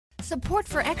Support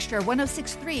for Extra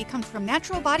 106.3 comes from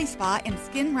Natural Body Spa and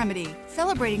Skin Remedy,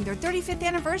 celebrating their 35th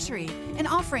anniversary and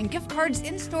offering gift cards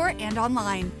in-store and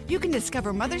online. You can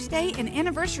discover Mother's Day and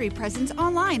anniversary presents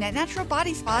online at Natural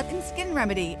Body Spa and Skin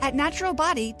Remedy at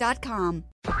naturalbody.com.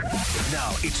 Now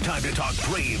it's time to talk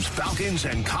Braves, Falcons,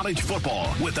 and college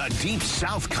football with a Deep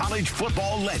South college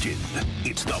football legend.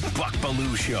 It's the Buck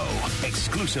Belue Show,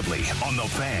 exclusively on The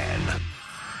Fan.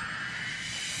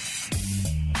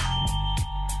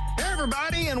 Hey,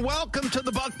 everybody, and welcome to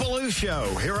the Buck Belue Show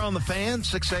here on The Fan,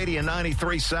 680 and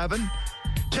 93.7.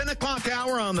 10 o'clock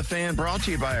hour on The Fan, brought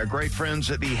to you by our great friends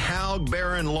at the Haug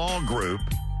Barron Law Group.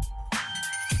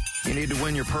 You need to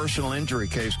win your personal injury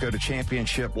case, go to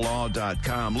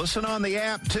championshiplaw.com. Listen on the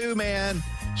app, too, man.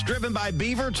 It's driven by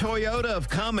Beaver Toyota of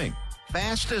Cumming.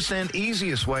 Fastest and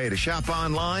easiest way to shop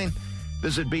online.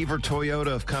 Visit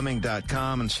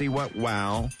beavertoyotaofcumming.com and see what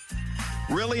wow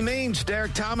really means.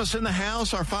 Derek Thomas in the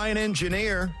house, our fine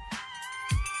engineer.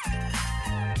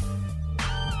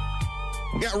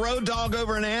 We got Road Dogg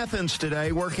over in Athens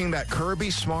today working that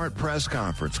Kirby Smart press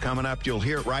conference. Coming up, you'll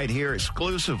hear it right here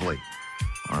exclusively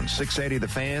on 680 The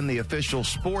Fan, the official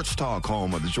sports talk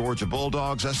home of the Georgia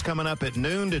Bulldogs. That's coming up at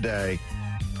noon today.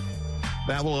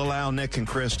 That will allow Nick and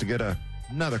Chris to get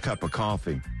another cup of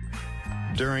coffee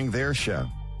during their show.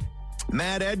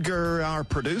 Matt Edgar, our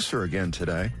producer again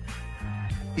today,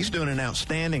 he's doing an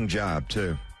outstanding job,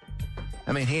 too.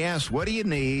 I mean, he asks, what do you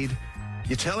need?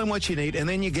 You tell him what you need, and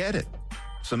then you get it.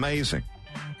 It's amazing.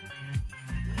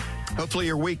 Hopefully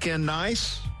your weekend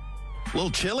nice. A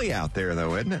little chilly out there,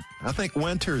 though, isn't it? I think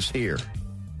winter's here.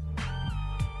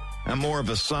 I'm more of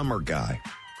a summer guy.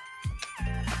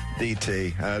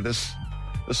 DT,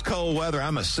 this cold weather,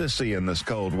 I'm a sissy in this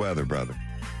cold weather, brother.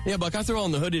 Yeah, Buck, I threw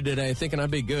on the hoodie today thinking I'd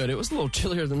be good. It was a little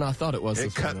chillier than I thought it was.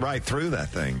 It cut right through that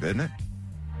thing, didn't it?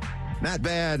 Not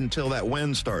bad until that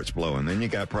wind starts blowing. Then you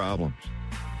got problems.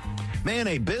 Man,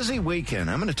 a busy weekend.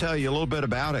 I'm going to tell you a little bit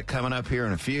about it coming up here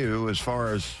in a few as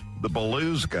far as the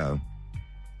Blues go.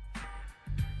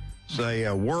 It's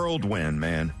a whirlwind,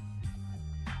 man.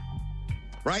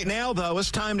 Right now, though,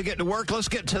 it's time to get to work. Let's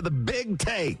get to the big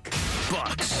take.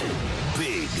 Bucks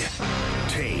Big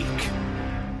Take.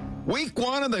 Week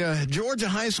one of the Georgia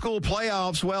high school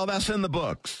playoffs, well, that's in the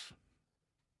books.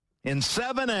 In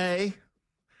 7A,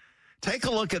 take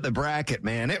a look at the bracket,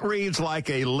 man. It reads like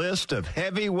a list of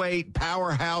heavyweight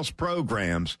powerhouse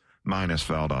programs, minus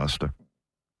Valdosta.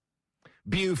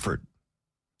 Buford,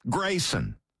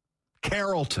 Grayson,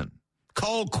 Carrollton,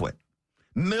 Colquitt,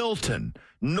 Milton,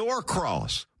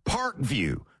 Norcross,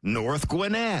 Parkview, North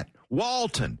Gwinnett,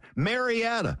 Walton,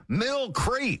 Marietta, Mill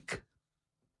Creek.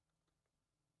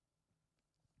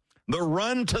 The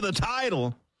run to the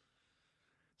title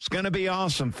is going to be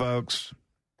awesome, folks.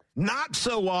 Not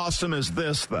so awesome as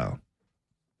this, though.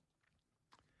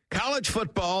 College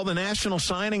football, the National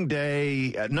Signing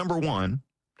Day at number one,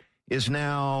 is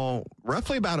now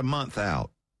roughly about a month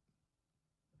out.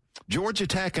 Georgia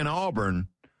Tech and Auburn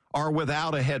are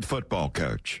without a head football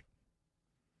coach.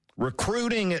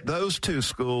 Recruiting at those two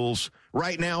schools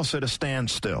right now is at a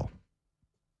standstill.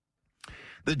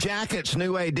 The Jackets'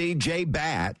 new AD, Jay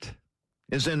Batt,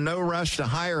 is in no rush to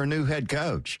hire a new head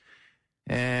coach.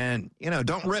 And,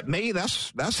 don't rip me.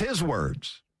 That's his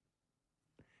words.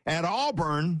 At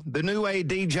Auburn, the new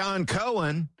AD, John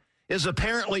Cohen, is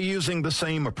apparently using the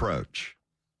same approach.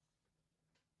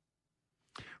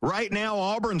 Right now,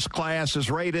 Auburn's class is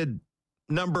rated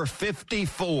number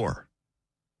 54.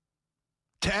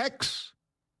 Tech's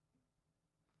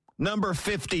number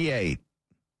 58.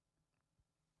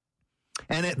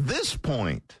 And at this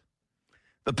point,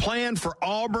 the plan for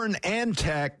Auburn and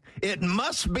Tech, it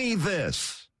must be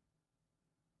this.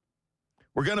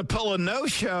 We're going to pull a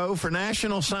no-show for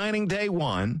National Signing Day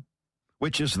 1,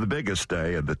 which is the biggest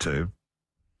day of the two,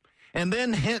 and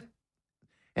then hit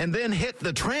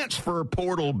the transfer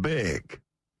portal big,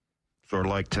 sort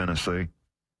of like Tennessee.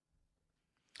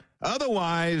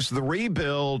 Otherwise, the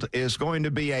rebuild is going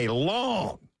to be a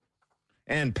long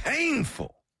and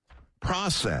painful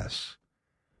process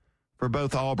for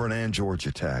both Auburn and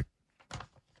Georgia Tech.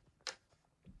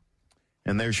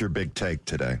 And there's your big take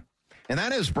today. And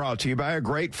that is brought to you by our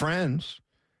great friends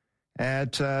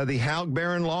at the Haug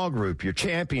Barron Law Group, your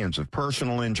champions of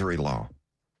personal injury law.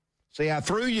 See, I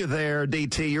threw you there,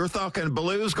 DT. You're talking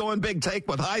Blues going big take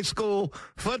with high school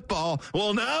football.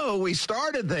 Well, no, we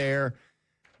started there,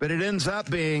 but it ends up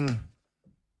being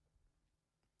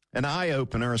an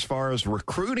eye-opener as far as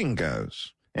recruiting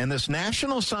goes. And this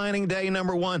National Signing Day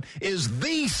number one is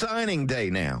the signing day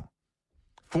now,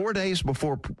 4 days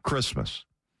before Christmas.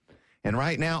 And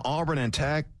right now, Auburn and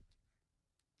Tech,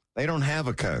 they don't have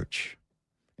a coach.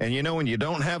 And, when you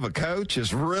don't have a coach,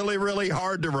 it's really, really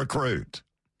hard to recruit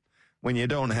when you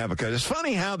don't have a coach. It's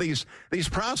funny how these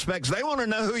prospects, they want to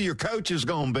know who your coach is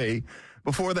going to be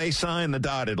before they sign the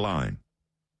dotted line.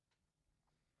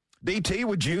 DT,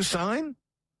 would you sign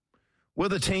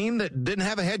with a team that didn't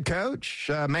have a head coach?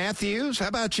 Matthews, how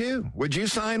about you? Would you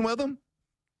sign with them?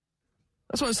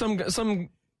 That's why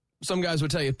some guys would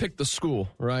tell you pick the school,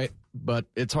 right? But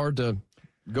it's hard to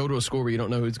go to a school where you don't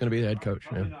know who's going to be the head coach.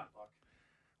 Yeah.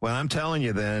 Well, I'm telling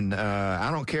you then, I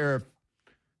don't care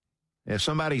if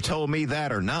somebody told me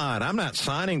that or not. I'm not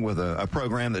signing with a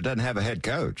program that doesn't have a head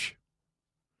coach.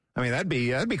 I mean, that'd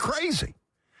be crazy.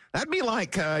 That'd be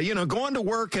like, going to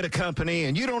work at a company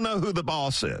and you don't know who the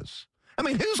boss is. I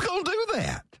mean, who's going to do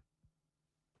that?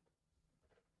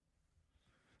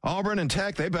 Auburn and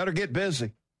Tech, they better get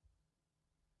busy.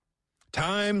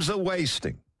 Time's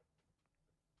a-wasting.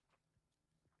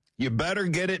 You better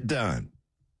get it done.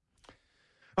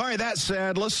 All right, that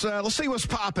said, let's see what's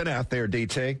popping out there,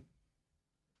 DT.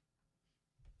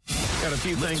 Got a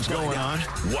few things going on.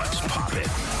 What's popping?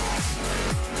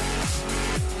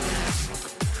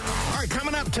 All right,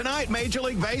 coming up tonight, Major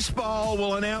League Baseball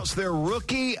will announce their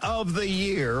Rookie of the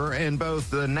Year in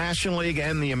both the National League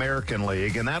and the American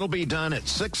League, and that'll be done at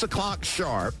 6 o'clock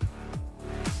sharp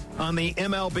on the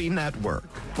MLB Network.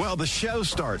 Well, the show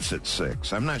starts at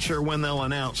 6. I'm not sure when they'll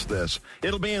announce this.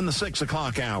 It'll be in the 6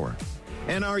 o'clock hour.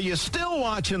 And are you still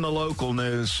watching the local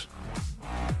news?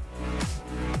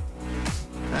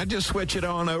 I just switch it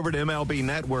on over to MLB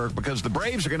Network because the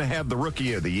Braves are going to have the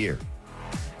Rookie of the Year.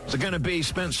 Is it going to be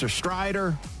Spencer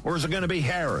Strider or is it going to be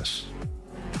Harris?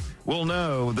 We'll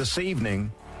know this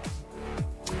evening.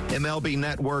 MLB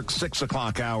Network, 6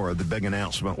 o'clock hour, the big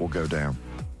announcement will go down.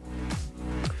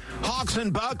 Hawks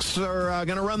and Bucks are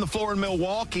going to run the floor in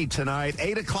Milwaukee tonight,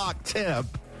 8 o'clock tip.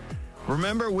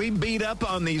 Remember, we beat up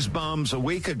on these bums a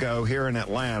week ago here in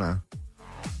Atlanta.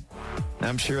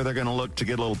 I'm sure they're going to look to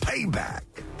get a little payback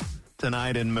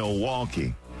tonight in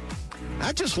Milwaukee.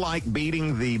 I just like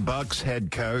beating the Bucks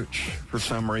head coach for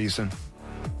some reason.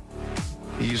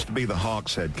 He used to be the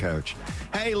Hawks head coach.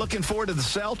 Hey, looking forward to the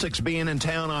Celtics being in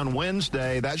town on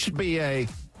Wednesday. That should be a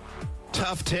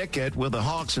tough ticket with the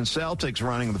Hawks and Celtics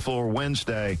running the floor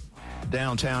Wednesday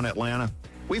downtown Atlanta.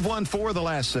 We've won 4 of the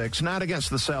last 6, not against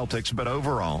the Celtics, but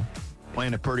overall.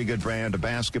 Playing a pretty good brand of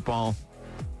basketball.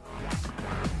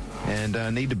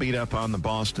 And need to beat up on the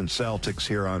Boston Celtics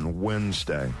here on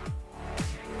Wednesday.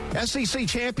 SEC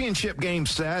championship game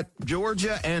set.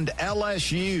 Georgia and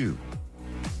LSU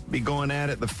be going at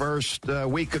it the first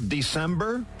week of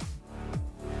December.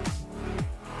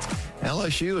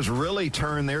 LSU has really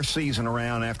turned their season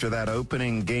around after that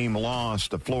opening game loss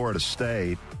to Florida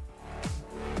State.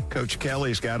 Coach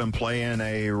Kelly's got them playing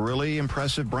a really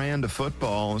impressive brand of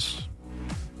football. It's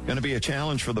going to be a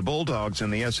challenge for the Bulldogs in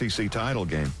the SEC title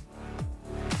game.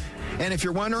 And if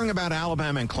you're wondering about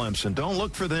Alabama and Clemson, don't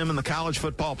look for them in the college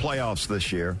football playoffs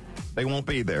this year. They won't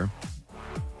be there.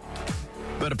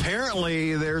 But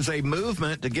apparently there's a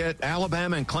movement to get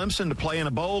Alabama and Clemson to play in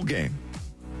a bowl game.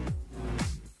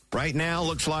 Right now,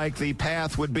 looks like the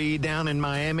path would be down in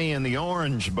Miami in the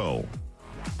Orange Bowl.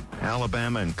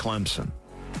 Alabama and Clemson.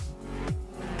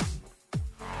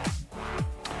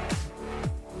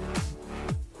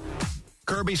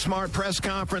 Kirby Smart press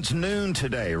conference noon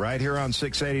today, right here on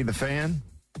 680 The Fan.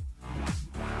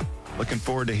 Looking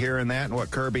forward to hearing that and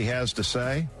what Kirby has to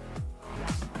say.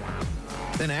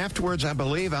 Then afterwards, I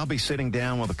believe I'll be sitting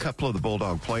down with a couple of the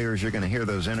Bulldog players. You're going to hear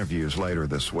those interviews later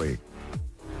this week.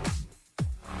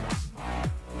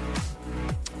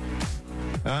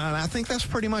 I think that's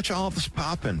pretty much all that's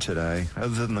popping today,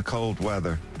 other than the cold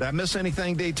weather. Did I miss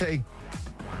anything, DT?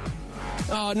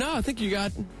 No, I think you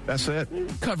got... That's it?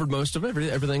 Covered most of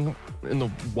everything in the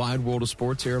wide world of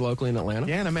sports here locally in Atlanta.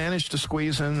 Yeah, and I managed to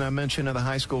squeeze in a mention of the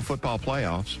high school football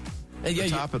playoffs at the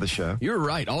top of the show. You're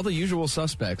right. All the usual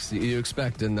suspects that you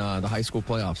expect in the high school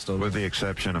playoffs. Still. With the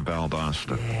exception of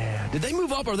Valdosta. Yeah. Did they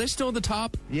move up? Are they still at the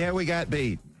top? Yeah, we got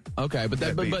beat. Okay, but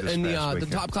in the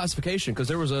top classification, because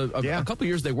there was a couple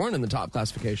years they weren't in the top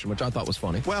classification, which I thought was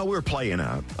funny. Well, we're playing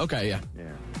up. Okay, yeah.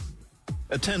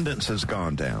 Attendance has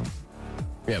gone down.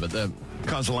 Yeah, but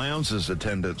because Lowndes'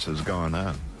 attendance has gone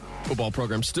up. Football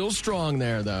program still strong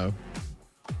there, though.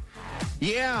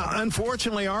 Yeah,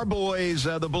 unfortunately, our boys,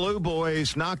 the Blue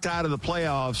Boys, knocked out of the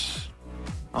playoffs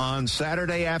on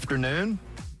Saturday afternoon,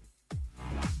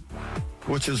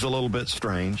 which is a little bit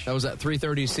strange. That was that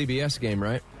 3:30 CBS game,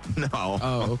 right? No.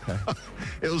 Oh, okay.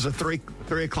 It was a 3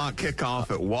 o'clock kickoff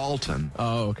at Walton.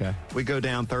 Oh, okay. We go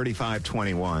down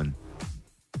 35-21.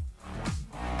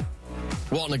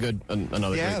 Walton,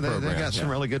 another great program. They got some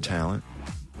really good talent.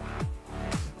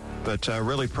 But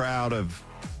really proud of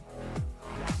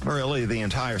really the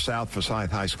entire South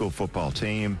Forsyth High School football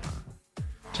team.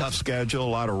 Tough schedule, a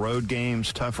lot of road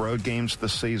games, tough road games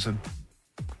this season.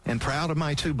 And proud of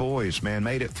my two boys, man.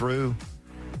 Made it through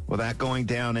without going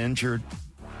down injured.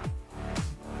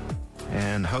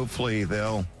 And hopefully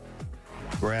they'll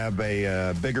grab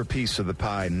a bigger piece of the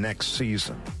pie next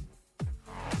season.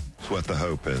 That's what the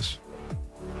hope is.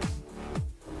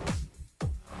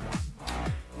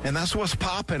 And that's what's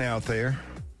popping out there.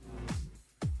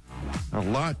 A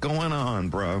lot going on,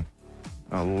 bro.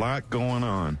 A lot going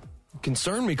on.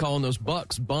 Concern me calling those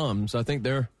Bucks bums. I think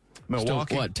they're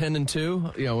Milwaukee. Still,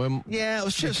 10-2? Yeah, it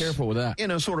was just, be careful with that.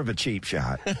 Sort of a cheap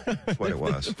shot. That's what it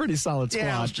was. A pretty solid squad.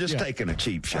 Yeah, I was just taking a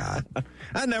cheap shot.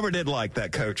 I never did like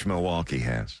that coach Milwaukee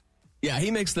has. Yeah, he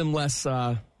makes them less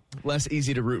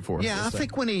easy to root for. Yeah, I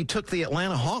think when he took the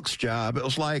Atlanta Hawks job, it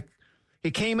was like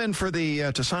he came in for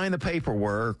the to sign the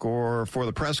paperwork or for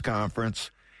the press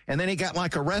conference, and then he got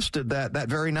arrested that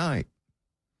very night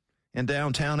in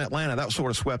downtown Atlanta. That was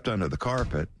sort of swept under the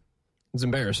carpet. It's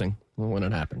embarrassing when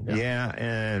it happened. Yeah,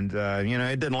 and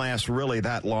it didn't last really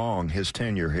that long, his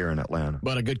tenure here in Atlanta.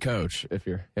 But a good coach, if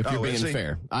you're being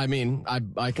fair. I mean,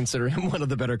 I consider him one of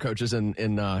the better coaches in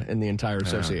the entire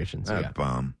association. So, that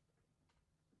bum.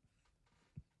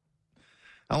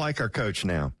 I like our coach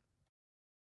now.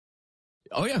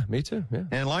 Oh yeah, me too. Yeah,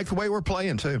 and I like the way we're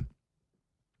playing too.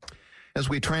 As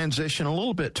we transition a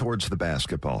little bit towards the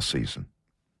basketball season.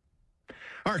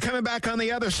 All right, coming back on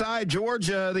the other side,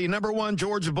 Georgia, the number 1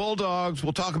 Georgia Bulldogs.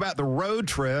 We'll talk about the road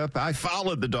trip. I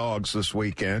followed the Dogs this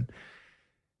weekend.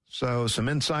 So some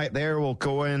insight there. We'll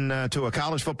go into a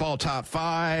college football top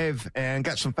 5 and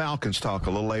got some Falcons talk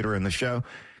a little later in the show.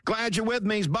 Glad you're with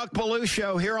me. It's Buck Belue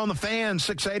Show here on the Fan,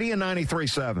 680 and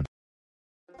 93.7.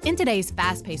 In today's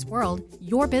fast-paced world,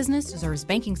 your business deserves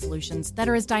banking solutions that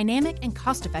are as dynamic and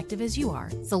cost-effective as you are.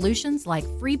 Solutions like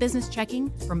free business checking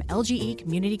from LGE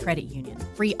Community Credit Union,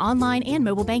 free online and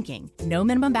mobile banking, no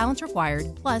minimum balance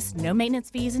required, plus no maintenance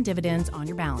fees and dividends on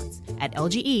your balance. At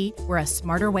LGE, we're a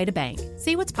smarter way to bank.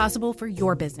 See what's possible for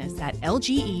your business at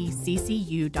lgeccu.org.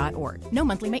 No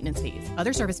monthly maintenance fees.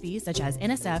 Other service fees such as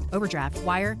NSF, overdraft,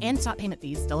 wire, and stop payment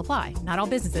fees still apply. Not all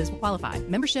businesses will qualify.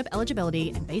 Membership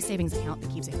eligibility and base savings account that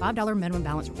keeps a $5 minimum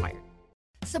balance required.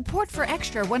 Support for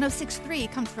Extra 106.3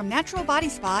 comes from Natural Body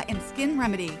Spa and Skin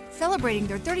Remedy, celebrating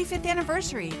their 35th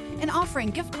anniversary and offering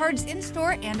gift cards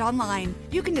in-store and online.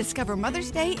 You can discover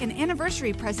Mother's Day and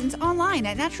anniversary presents online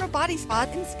at Natural Body Spa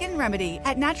and Skin Remedy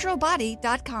at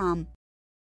naturalbody.com.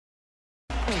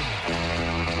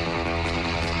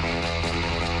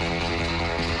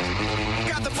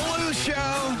 Got the Belue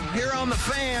Show here on the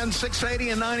Fan,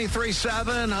 680 and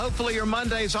 93.7. Hopefully your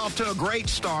Monday's off to a great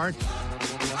start.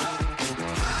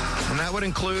 And that would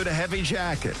include a heavy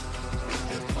jacket.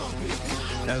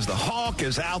 As the hawk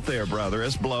is out there, brother,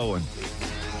 it's blowing.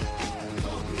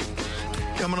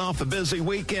 Coming off a busy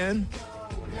weekend.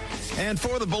 And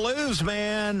for the Blues,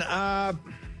 man,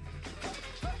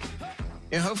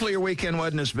 hopefully your weekend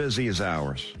wasn't as busy as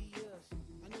ours.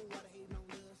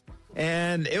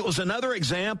 And it was another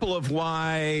example of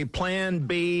why Plan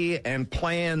B and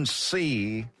Plan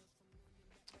C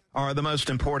are the most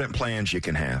important plans you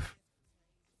can have.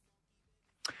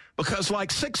 Because like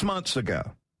 6 months ago,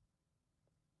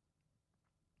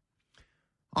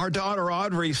 our daughter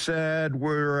Audrey said,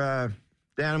 Dad,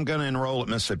 I'm going to enroll at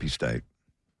Mississippi State.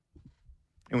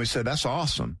 And we said, that's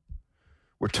awesome.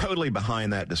 We're totally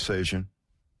behind that decision.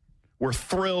 We're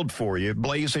thrilled for you,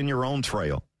 blazing your own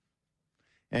trail.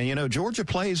 And, Georgia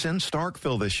plays in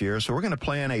Starkville this year, so we're going to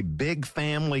plan a big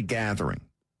family gathering.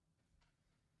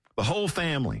 The whole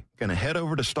family going to head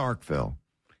over to Starkville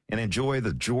and enjoy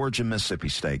the Georgia-Mississippi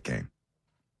State game.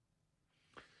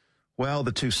 Well,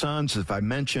 the two sons, as I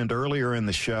mentioned earlier in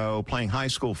the show, playing high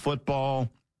school football.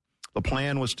 The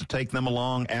plan was to take them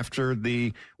along after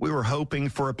we were hoping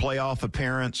for a playoff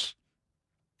appearance.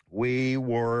 We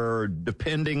were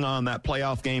depending on that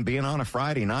playoff game being on a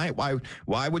Friday night.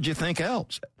 Why would you think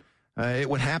else? It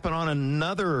would happen on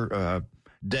another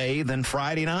day than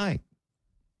Friday night.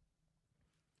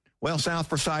 Well, South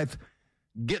Forsyth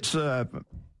gets an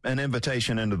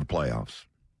invitation into the playoffs.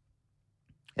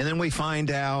 And then we find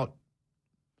out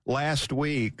last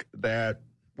week that,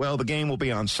 the game will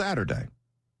be on Saturday.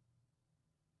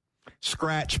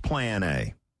 Scratch Plan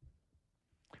A.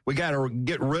 We got to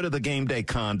get rid of the game day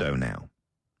condo now.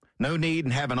 No need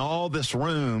in having all this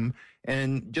room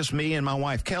and just me and my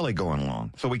wife, Kelly, going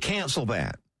along. So we cancel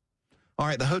that. All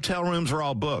right, the hotel rooms are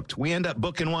all booked. We end up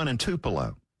booking one in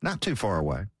Tupelo, not too far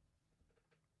away.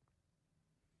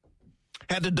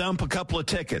 Had to dump a couple of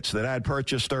tickets that I had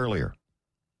purchased earlier.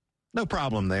 No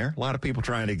problem there. A lot of people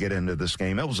trying to get into this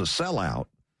game. It was a sellout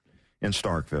in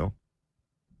Starkville.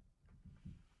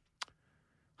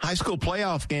 High school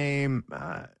playoff game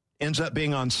ends up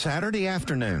being on Saturday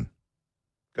afternoon.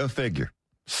 Go figure.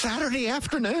 Saturday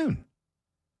afternoon.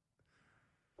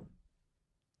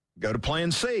 Go to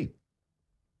Plan C,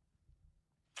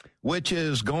 which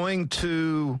is going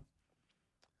to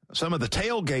some of the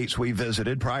tailgates we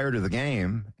visited prior to the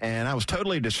game, and I was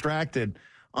totally distracted.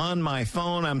 On my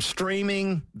phone, I'm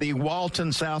streaming the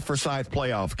Walton South Forsyth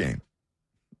playoff game.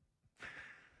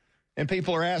 And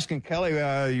people are asking, Kelly,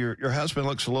 your husband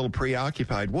looks a little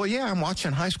preoccupied. Well, yeah, I'm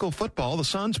watching high school football. The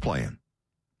son's playing.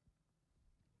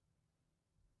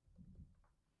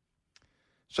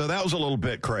 So that was a little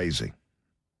bit crazy.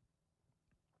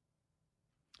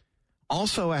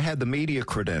 Also, I had the media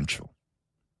credential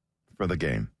for the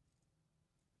game.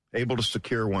 Able to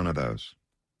secure one of those.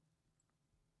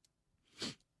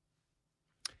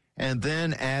 And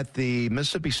then at the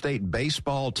Mississippi State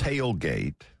baseball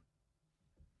tailgate,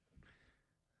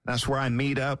 that's where I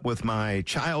meet up with my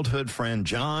childhood friend,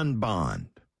 John Bond.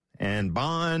 And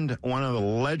Bond, one of the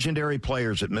legendary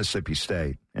players at Mississippi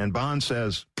State. And Bond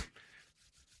says,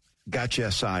 got you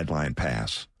a sideline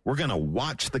pass. We're going to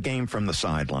watch the game from the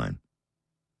sideline.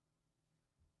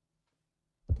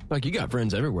 Like, you got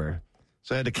friends everywhere.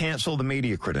 So I had to cancel the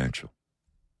media credential.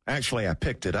 Actually, I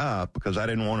picked it up because I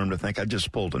didn't want them to think I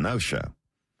just pulled a no-show.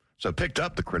 So I picked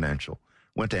up the credential,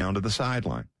 went down to the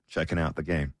sideline, checking out the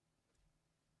game.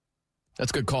 That's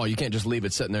a good call. You can't just leave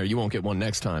it sitting there. You won't get one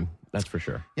next time. That's for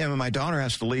sure. Yeah, but my daughter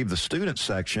has to leave the student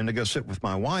section to go sit with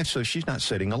my wife, so she's not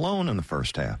sitting alone in the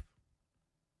first half.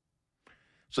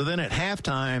 So then at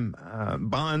halftime,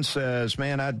 Bond says,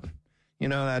 man,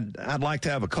 I'd like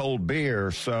to have a cold beer.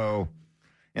 So,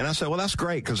 and I said, well, that's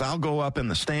great, because I'll go up in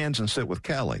the stands and sit with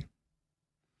Kelly.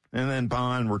 And then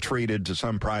Bond retreated to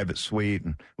some private suite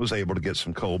and was able to get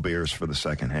some cold beers for the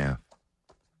second half.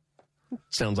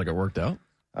 Sounds like it worked out.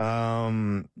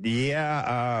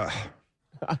 Yeah.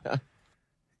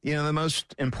 The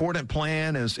most important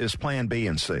plan is plan B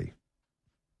and C.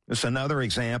 It's another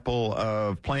example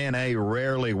of plan A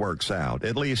rarely works out.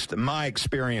 At least my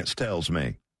experience tells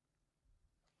me.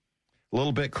 A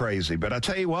little bit crazy. But I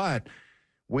tell you what,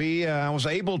 I was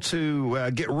able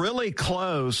to get really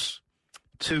close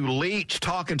to Leach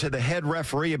talking to the head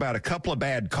referee about a couple of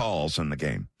bad calls in the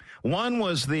game. One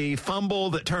was the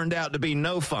fumble that turned out to be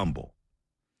no fumble.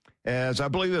 As I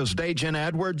believe it was Dajan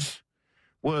Edwards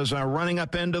was running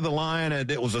up into the line, and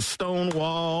it was a stone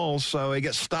wall, so he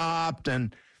gets stopped.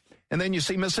 And then you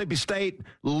see Mississippi State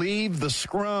leave the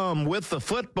scrum with the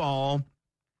football,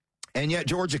 and yet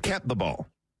Georgia kept the ball.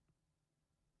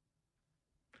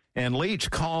 And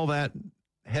Leach called that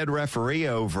head referee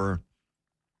over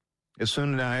as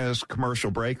soon as commercial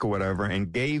break or whatever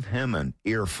and gave him an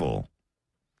earful.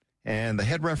 And the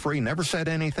head referee never said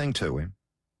anything to him,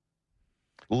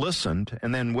 listened,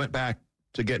 and then went back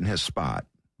to getting his spot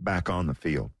back on the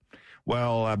field.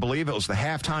 Well, I believe it was the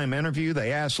halftime interview.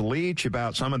 They asked Leach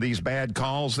about some of these bad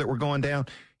calls that were going down.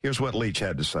 Here's what Leach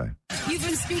had to say. You've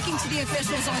been speaking to the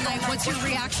officials all night. What's your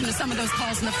reaction to some of those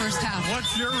calls in the first half?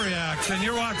 What's your reaction?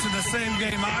 You're watching the same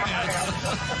game I am.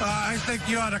 I think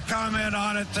you ought to comment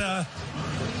on it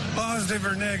positive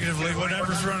or negatively,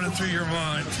 whatever's running through your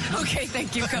mind. Okay,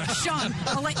 thank you, Coach. Sean,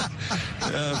 I'll let you.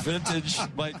 Vintage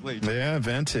Mike Leach. Yeah,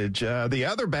 vintage. The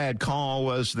other bad call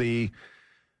was the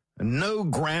no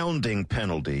grounding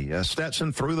penalty.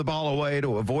 Stetson threw the ball away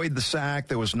to avoid the sack.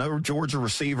 There was no Georgia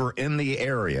receiver in the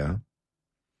area,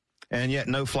 and yet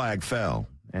no flag fell.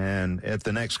 And at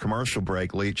the next commercial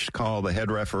break, Leach called the head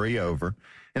referee over,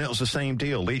 and it was the same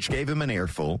deal. Leach gave him an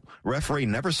earful. Referee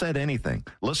never said anything,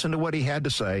 listened to what he had to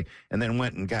say, and then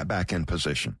went and got back in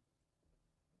position.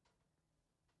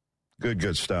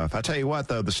 Good stuff. I tell you what,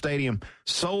 though, the stadium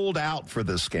sold out for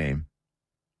this game.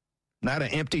 Not an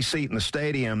empty seat in the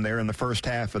stadium there in the first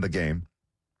half of the game.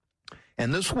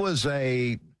 And this was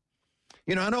I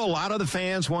know a lot of the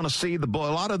fans want to see a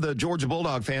lot of the Georgia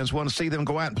Bulldog fans want to see them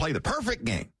go out and play the perfect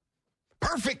game.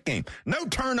 Perfect game. No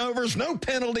turnovers, no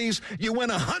penalties. You win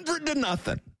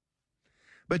 100-0.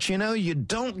 But you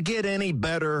don't get any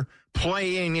better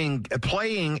playing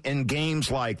in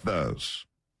games like those.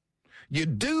 You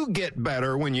do get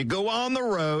better when you go on the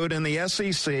road in the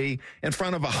SEC in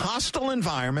front of a hostile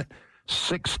environment.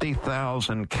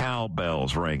 60,000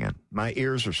 cowbells ringing. My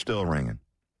ears are still ringing.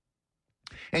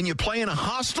 And you play in a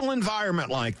hostile environment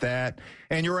like that,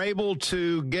 and you're able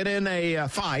to get in a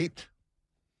fight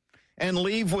and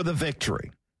leave with a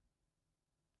victory.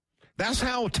 That's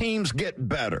how teams get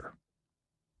better.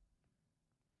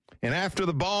 And after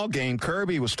the ball game,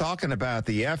 Kirby was talking about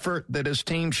the effort that his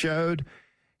team showed,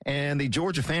 and the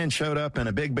Georgia fans showed up in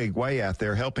a big, big way out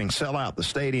there, helping sell out the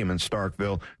stadium in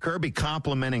Starkville. Kirby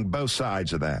complimenting both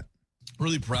sides of that.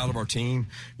 Really proud of our team.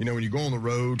 You know, when you go on the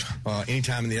road,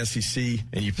 anytime in the SEC,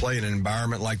 and you play in an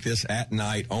environment like this at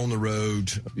night, on the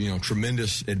road, you know,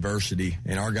 tremendous adversity.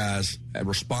 And our guys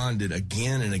responded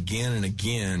again and again and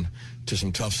again to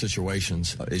some tough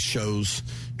situations. It shows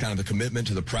kind of the commitment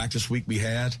to the practice week we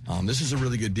had. This is a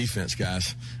really good defense,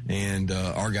 guys. And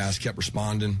our guys kept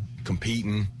responding,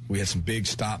 competing. We had some big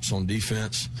stops on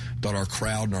defense. Thought our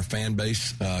crowd and our fan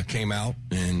base came out,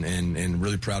 and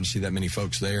really proud to see that many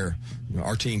folks there. You know,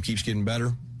 our team keeps getting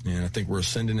better, and I think we're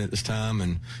ascending at this time,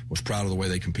 and was proud of the way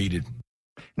they competed.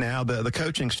 Now, the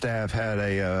coaching staff had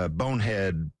a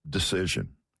bonehead decision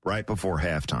right before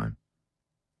halftime.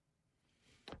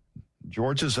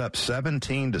 Georgia's up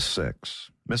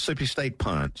 17-6. Mississippi State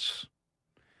punts.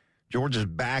 Georgia's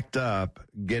backed up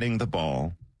getting the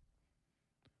ball.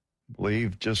 I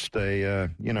believe just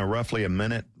roughly a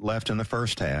minute left in the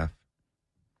first half.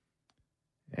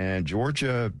 And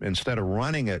Georgia, instead of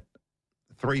running it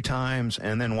 3 times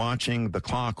and then watching the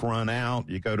clock run out,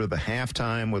 you go to the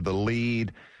halftime with the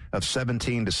lead of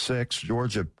 17-6.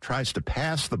 Georgia tries to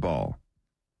pass the ball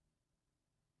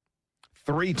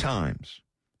 3 times.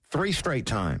 3 straight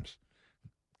times.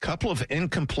 Couple of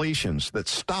incompletions that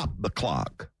stop the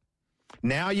clock.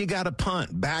 Now you got a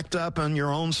punt backed up on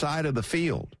your own side of the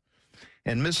field.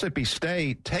 And Mississippi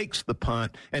State takes the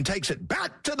punt and takes it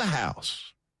back to the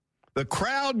house. The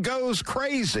crowd goes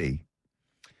crazy.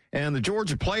 And the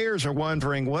Georgia players are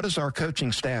wondering, what is our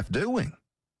coaching staff doing?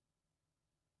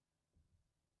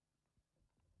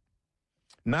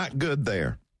 Not good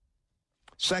there.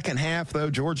 Second half, though,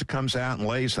 Georgia comes out and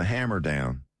lays the hammer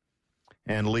down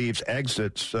and leaves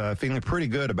exits feeling pretty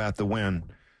good about the win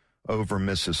over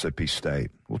Mississippi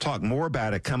State. We'll talk more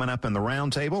about it coming up in the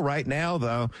roundtable. Right now,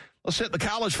 though, let's hit the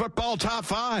college football top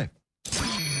 5.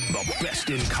 The best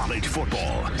in college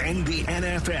football and the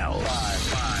NFL.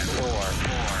 5, 4,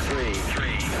 3,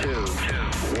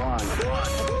 2, 1.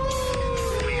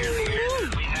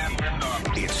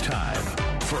 It's time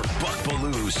for Buck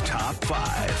Belew's Top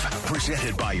 5.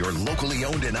 Presented by your locally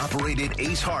owned and operated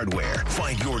Ace Hardware.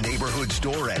 Find your neighborhood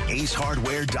store at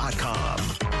acehardware.com.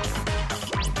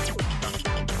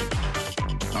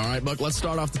 All right, Buck, let's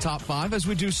start off the top 5, as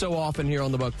we do so often here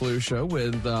on the Buck Belue Show,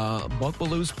 with Buck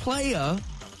Belew's Playa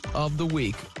of the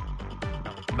Week.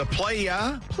 The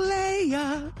Playa?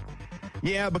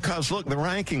 Yeah, because, look, the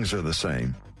rankings are the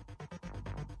same.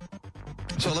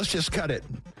 So let's just cut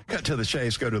to the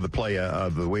chase, go to the Playa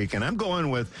of the Week. And I'm going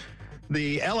with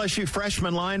the LSU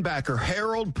freshman linebacker,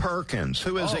 Harold Perkins,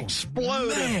 who has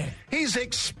exploded. Man. He's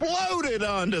exploded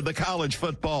onto the college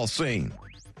football scene.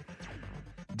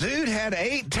 Dude had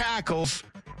 8 tackles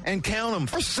and count them,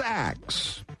 4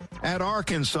 sacks at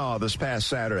Arkansas this past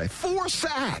Saturday. 4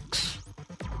 sacks.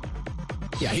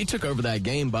 Yeah, he took over that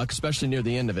game, Buck, especially near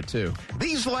the end of it, too.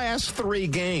 These last 3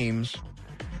 games,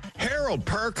 Harold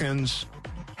Perkins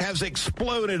has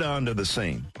exploded onto the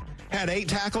scene. Had 8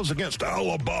 tackles against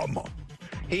Alabama.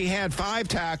 He had 5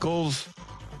 tackles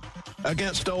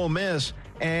against Ole Miss,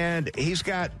 and he's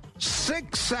got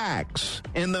 6 sacks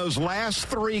in those last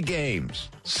 3 games.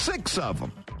 6 of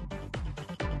them.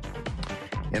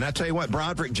 And I tell you what,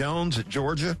 Broderick Jones at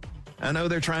Georgia, I know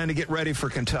they're trying to get ready for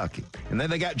Kentucky. And then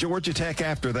they got Georgia Tech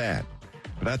after that.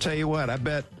 But I tell you what, I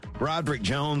bet Broderick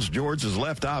Jones, Georgia's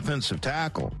left offensive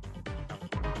tackle,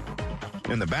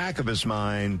 in the back of his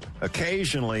mind,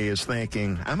 occasionally is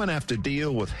thinking, I'm going to have to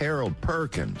deal with Harold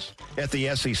Perkins at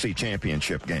the SEC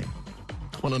championship game.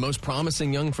 One of the most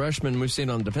promising young freshmen we've seen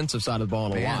on the defensive side of the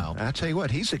ball in a while. I tell you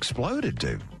what, he's exploded,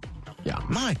 dude. Yeah.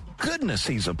 My goodness,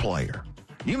 he's a player.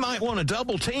 You might want to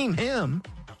double team him.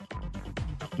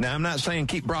 Now, I'm not saying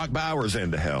keep Brock Bowers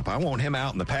in to help. I want him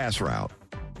out in the pass route.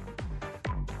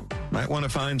 Might want to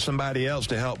find somebody else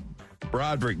to help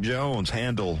Broderick Jones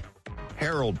handle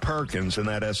Harold Perkins in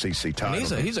that SEC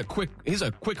title. And he's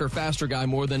a quicker, faster guy,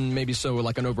 more than maybe so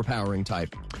like an overpowering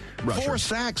type rusher. 4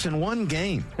 sacks in 1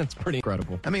 game. That's pretty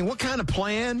incredible. I mean, what kind of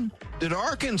plan did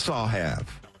Arkansas have?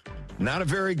 Not a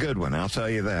very good one, I'll tell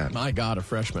you that. My God, a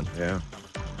freshman. Yeah.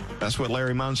 That's what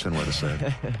Larry Munson would have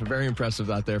said. Very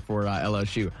impressive out there for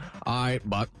LSU. All right,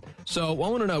 Buck. So I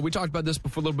want to know, we talked about this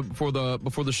a little bit before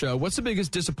the show. What's the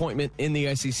biggest disappointment in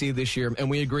the SEC this year? And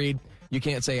we agreed you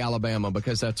can't say Alabama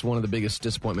because that's one of the biggest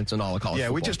disappointments in all of college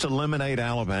football. We just eliminate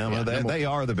Alabama. Yeah, they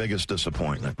are the biggest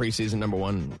disappointment. Preseason number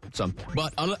 1.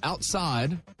 But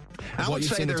outside, I would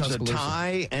say there's a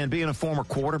tie, and being a former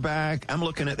quarterback, I'm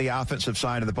looking at the offensive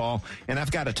side of the ball, and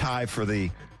I've got a tie for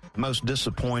the most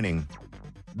disappointing,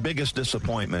 biggest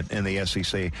disappointment in the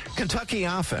SEC? Kentucky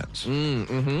offense.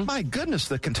 My goodness,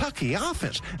 the Kentucky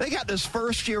offense. They got this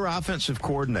first-year offensive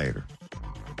coordinator.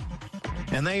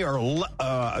 And they are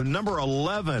number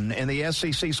 11 in the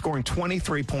SEC, scoring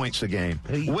 23 points a game.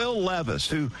 Will Levis,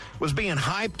 who was being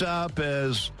hyped up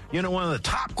as, one of the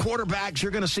top quarterbacks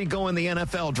you're going to see go in the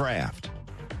NFL draft.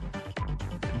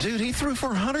 Dude, he threw for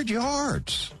 100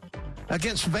 yards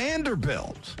against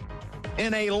Vanderbilt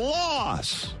in a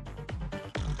loss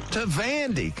to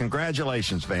Vandy.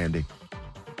 Congratulations, Vandy.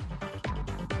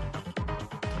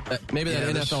 Maybe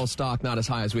that NFL stock not as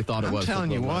high as we thought it was. I'm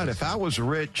telling you what, if I was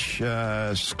Rich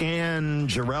Scangarello.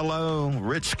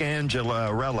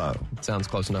 Sounds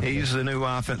close enough. He's the new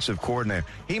offensive coordinator.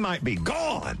 He might be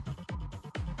gone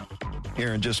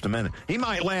here in just a minute. He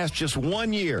might last just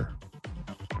 1 year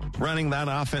running that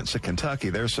offense at Kentucky.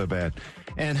 They're so bad.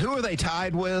 And who are they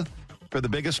tied with for the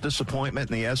biggest disappointment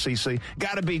in the SEC?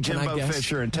 Got to be Jimbo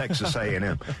Fisher and Texas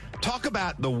A&M. Talk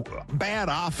about the bad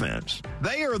offense.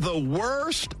 They are the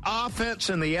worst offense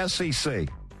in the SEC.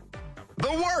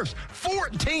 The worst.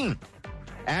 14th.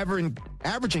 Averaging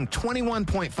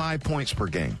 21.5 points per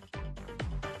game.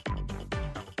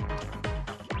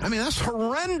 I mean, that's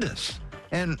horrendous.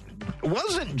 And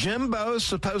wasn't Jimbo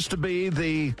supposed to be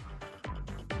the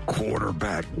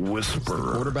quarterback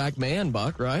whisperer? Quarterback man,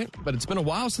 Buck, right? But it's been a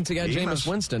while since he got Jameis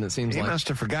Winston, it seems like. He must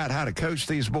have forgot how to coach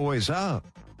these boys up.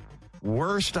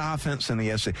 Worst offense in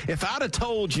the SEC. If I'd have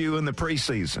told you in the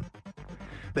preseason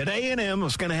that A&M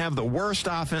was going to have the worst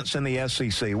offense in the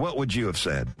SEC, what would you have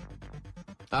said?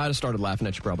 I'd have started laughing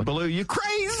at you, probably. Blue, you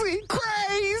crazy.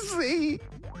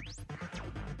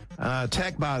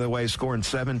 Tech, by the way, scoring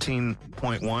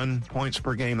 17.1 points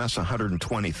per game. That's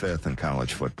 125th in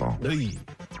college football.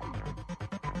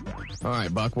 All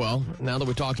right, Buck. Well, now that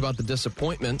we talked about the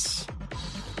disappointments,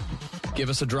 give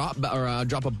us a drop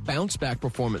of bounce back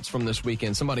performance from this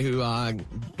weekend. Somebody who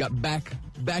got back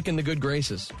in the good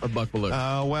graces of Buck Belue.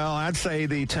 Well, I'd say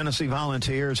the Tennessee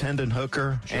Volunteers, Hendon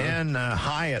Hooker, and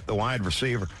Hyatt, the wide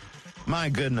receiver. My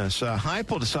goodness,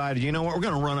 Heupel decided, you know what, we're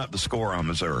going to run up the score on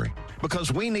Missouri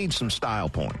because we need some style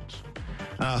points.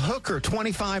 Hooker,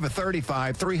 25 of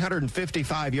 35,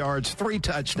 355 yards, 3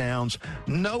 touchdowns,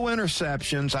 no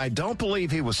interceptions. I don't believe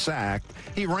he was sacked.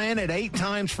 He ran it 8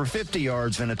 times for 50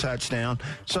 yards and a touchdown.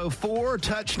 So 4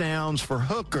 touchdowns for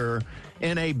Hooker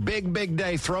in a big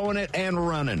day, throwing it and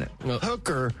running it.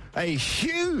 Hooker, a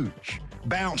huge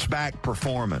bounce-back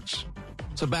performance.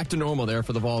 So back to normal there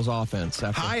for the Vols offense.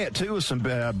 Hyatt, too, was some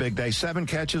big day. 7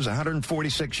 catches,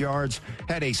 146 yards,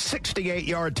 had a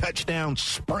 68-yard touchdown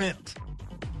sprint.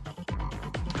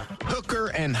 Hooker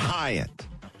and Hyatt.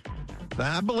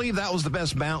 I believe that was the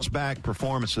best bounce-back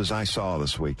performances I saw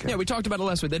this weekend. Yeah, we talked about it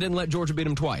last week. They didn't let Georgia beat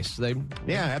them twice.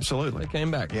 Absolutely. They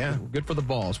came back. Yeah. Good for the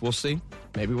Vols. We'll see.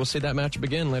 Maybe we'll see that matchup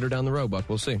again later down the road, Buck.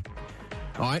 We'll see.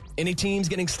 All right. Any teams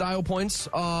getting style points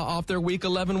off their Week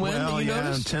 11 win that you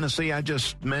noticed? Tennessee, I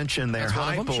just mentioned there.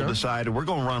 Heupel decided we're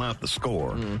going to run up the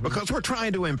score because we're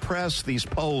trying to impress these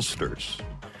pollsters.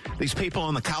 These people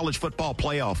on the College Football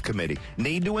Playoff Committee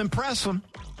need to impress them.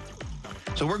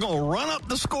 So we're going to run up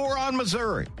the score on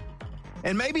Missouri.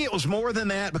 And maybe it was more than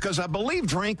that because I believe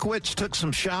Drinkwitz took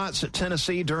some shots at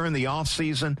Tennessee during the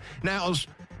offseason. Now, it was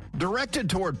directed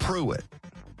toward Pruitt.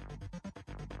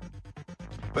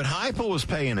 But Heupel was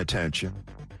paying attention.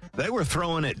 They were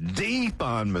throwing it deep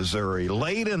on Missouri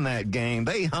late in that game.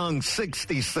 They hung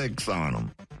 66 on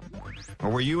them.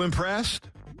 Were you impressed?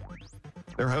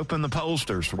 They're hoping the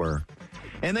pollsters were.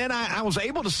 And then I was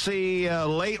able to see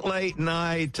late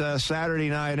night, Saturday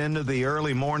night into the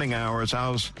early morning hours. I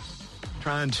was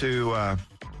trying to,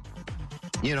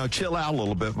 chill out a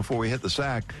little bit before we hit the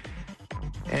sack.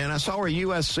 And I saw where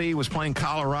USC was playing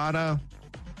Colorado.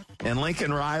 And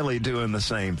Lincoln Riley doing the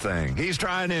same thing. He's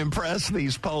trying to impress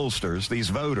these pollsters, these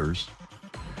voters.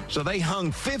 So they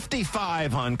hung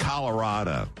 55 on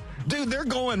Colorado. Dude, they're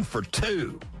going for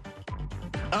 2.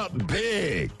 Up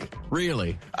big.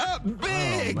 Really? Up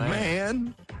big,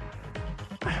 man.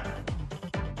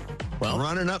 Well,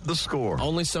 running up the score.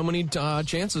 Only so many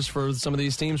chances for some of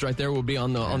these teams right there will be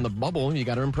on the bubble. You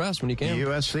got to impress when you can.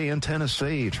 USC and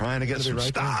Tennessee trying to get some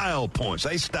style points.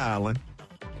 They styling.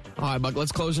 All right, Buck,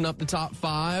 let's close up the top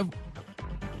 5.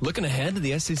 Looking ahead to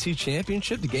the SEC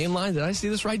Championship, the game line. Did I see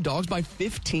this right? Dogs by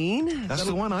 15? That's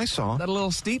the one I saw. Is that a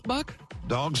little steep, Buck?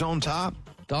 Dogs on top.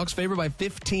 Dogs favored by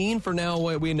 15 for now.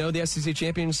 We know the SEC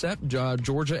Championship,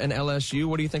 Georgia and LSU.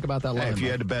 What do you think about that line? Hey, if you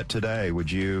had to bet today,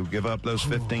 would you give up those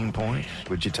 15 points?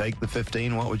 Would you take the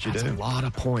 15? What would you do? That's a lot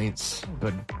of points.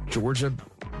 But Georgia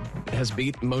has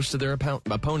beat most of their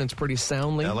opponents pretty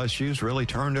soundly. LSU's really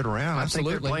turned it around.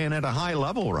 Absolutely. I think they're playing at a high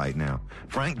level right now.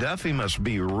 Frank Duffy must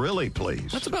be really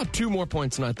pleased. That's about 2 more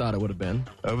points than I thought it would have been.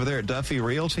 Over there at Duffy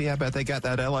Realty, I bet they got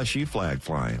that LSU flag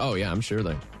flying. Oh yeah, I'm sure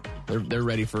they're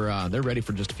ready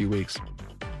for just a few weeks.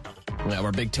 We have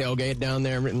our big tailgate down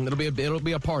there, and it'll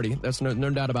be a party. That's no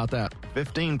doubt about that.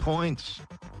 15 points.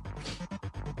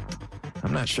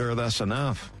 I'm not sure that's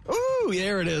enough. Ooh,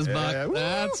 there it is, Buck. Yeah.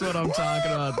 That's what I'm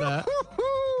talking about. That.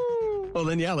 Well,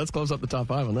 then, yeah, let's close up the top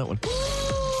 5 on that one.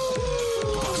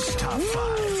 Buck's Top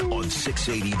 5 on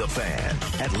 680 The Fan,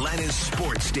 Atlanta's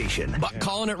sports station. Buck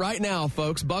calling it right now,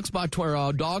 folks. Dogs by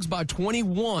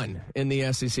 21 in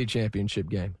the SEC championship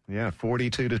game. Yeah,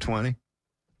 42-20.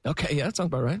 Okay, yeah, that sounds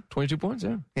about right. 22 points,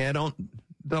 yeah. Yeah, don't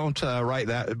write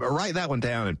that one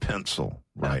down in pencil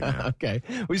right now. Okay,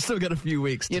 we still got a few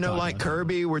weeks to talk like about.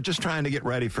 Kirby, we're just trying to get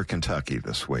ready for Kentucky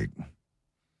this week,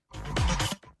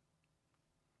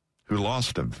 who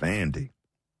lost to Vandy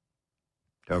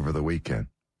over the weekend.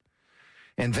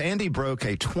 And Vandy broke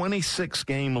a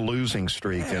 26-game losing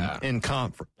streak in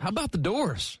conference. How about the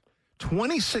Doors?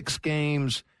 26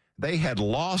 games they had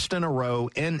lost in a row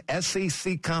in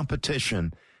SEC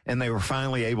competition, and they were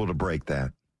finally able to break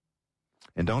that.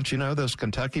 And don't you know those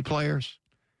Kentucky players?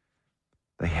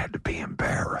 They had to be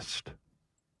embarrassed.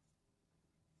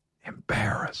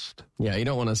 Embarrassed. Yeah, you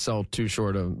don't want to sell too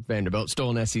short of Vanderbilt.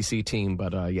 Still an SEC team,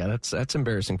 but yeah, that's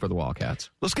embarrassing for the Wildcats.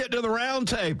 Let's get to the round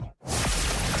table.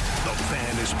 The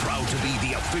Fan is proud to be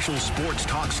the official sports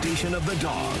talk station of the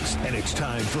Dogs, and it's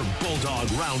time for Bulldog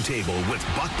Roundtable with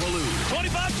Buck Belue.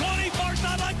 25-20, far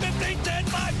sideline,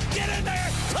 15-10-5, get in there,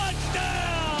 touchdown!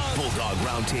 Bulldog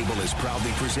Roundtable is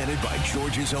proudly presented by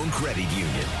Georgia's own credit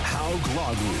union, Haug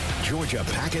Law Group, Georgia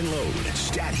Pack and Load,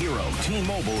 Stat Hero,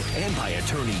 T-Mobile, and by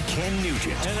attorney Ken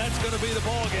Nugent. And that's going to be the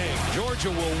ball game.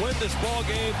 Georgia will win this ball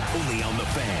game. Only on The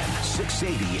Fan,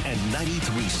 680 and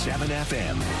 93.7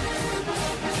 FM.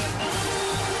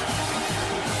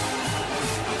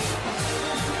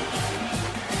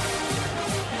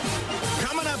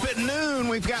 At noon,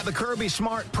 we've got the Kirby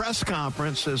Smart press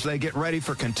conference as they get ready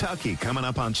for Kentucky coming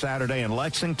up on Saturday in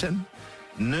Lexington.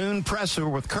 Noon presser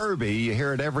with Kirby. You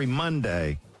hear it every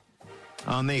Monday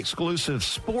on the exclusive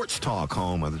sports talk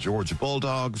home of the Georgia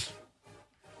Bulldogs,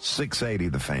 680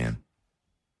 The Fan.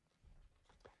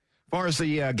 As far as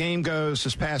the game goes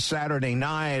this past Saturday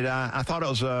night, I thought it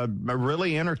was a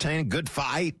really entertaining, good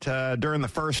fight during the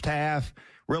first half.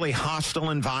 Really hostile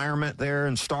environment there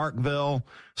in Starkville.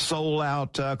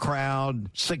 Sold-out crowd,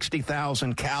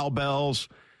 60,000 cowbells.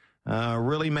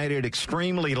 Really made it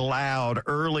extremely loud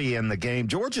early in the game.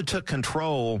 Georgia took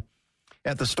control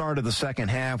at the start of the second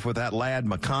half with that Ladd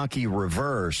McConkey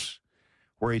reverse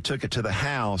where he took it to the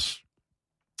house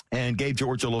and gave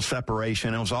Georgia a little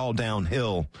separation. It was all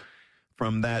downhill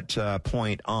from that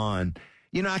point on.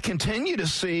 You know, I continue to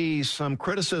see some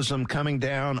criticism coming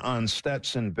down on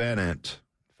Stetson Bennett.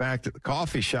 In fact, at the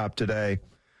coffee shop today,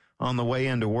 on the way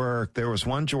into work, there was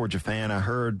one Georgia fan I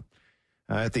heard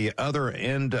at the other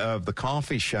end of the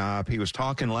coffee shop. He was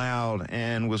talking loud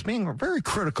and was being very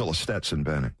critical of Stetson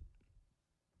Bennett.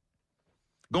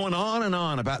 Going on and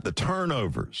on about the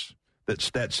turnovers that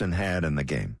Stetson had in the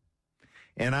game.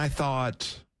 And I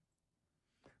thought,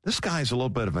 this guy's a little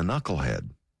bit of a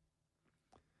knucklehead.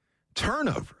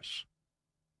 Turnovers.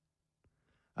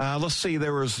 Let's see,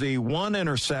 there was the one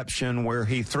interception where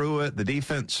he threw it. The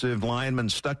defensive lineman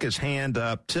stuck his hand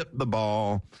up, tipped the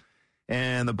ball,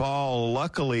 and the ball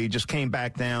luckily just came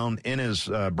back down in his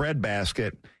bread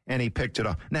basket, and he picked it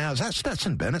up. Now, is that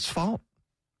Stetson Bennett's fault?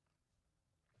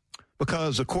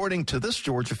 Because according to this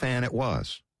Georgia fan, it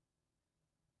was.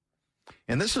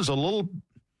 And this is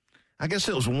I guess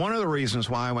it was one of the reasons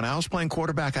why when I was playing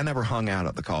quarterback, I never hung out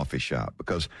at the coffee shop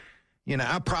because you know,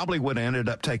 I probably would have ended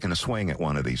up taking a swing at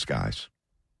one of these guys.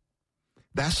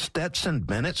 That's Stetson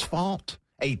Bennett's fault?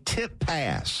 A tip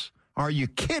pass. Are you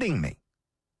kidding me?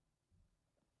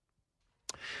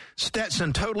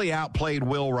 Stetson totally outplayed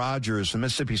Will Rogers, the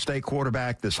Mississippi State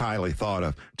quarterback that's highly thought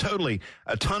of. Totally.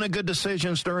 A ton of good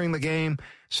decisions during the game.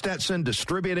 Stetson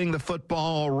distributing the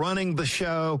football, running the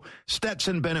show.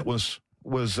 Stetson Bennett was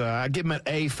I give him an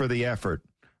A for the effort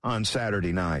on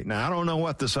Saturday night. Now, I don't know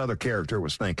what this other character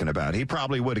was thinking about. He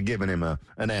probably would have given him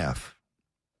an F,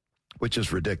 which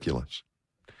is ridiculous.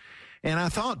 And I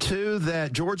thought, too,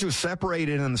 that Georgia was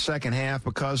separated in the second half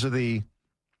because of the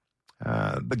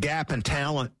gap in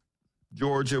talent.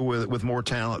 Georgia with more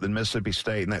talent than Mississippi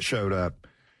State, and that showed up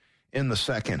in the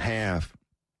second half.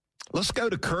 Let's go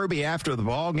to Kirby after the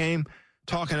ball game,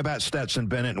 talking about Stetson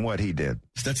Bennett and what he did.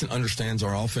 Stetson understands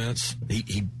our offense.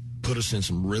 He put us in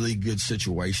some really good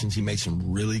situations. He made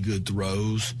some really good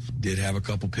throws, did have a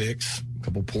couple picks, a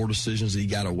couple poor decisions that he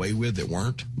got away with that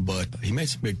weren't, but he made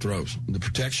some big throws. The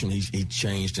protection he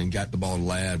changed and got the ball to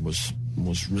Ladd was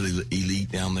really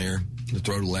elite down there. The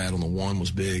throw to Ladd on the one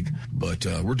was big, but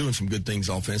we're doing some good things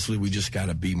offensively. We just got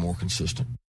to be more consistent.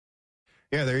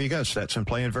 Yeah, there you go. Stetson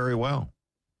playing very well.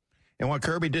 And what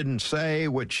Kirby didn't say,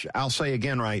 which I'll say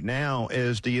again right now,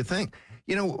 is do you think,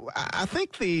 I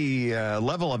think the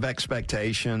level of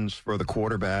expectations for the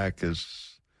quarterback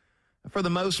is, for the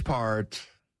most part,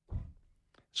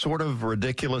 sort of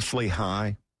ridiculously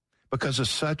high because it's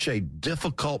such a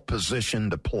difficult position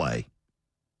to play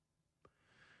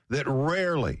that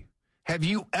rarely have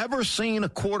you ever seen a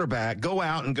quarterback go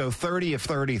out and go 30 of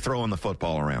 30 throwing the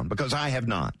football around? Because I have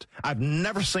not. I've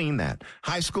never seen that.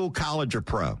 High school, college, or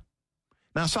pro.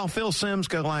 Now, I saw Phil Simms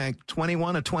go like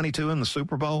 21 of 22 in the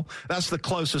Super Bowl. That's the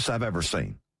closest I've ever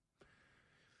seen.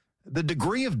 The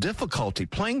degree of difficulty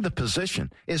playing the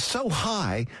position is so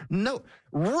high,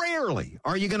 rarely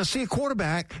are you going to see a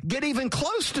quarterback get even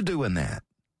close to doing that.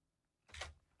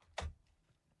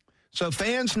 So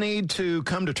fans need to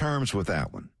come to terms with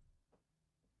that one.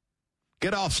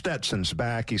 Get off Stetson's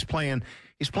back. He's playing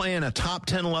a top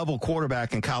 10 level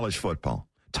quarterback in college football.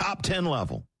 Top 10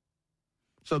 level.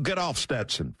 So get off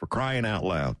Stetson, for crying out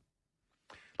loud.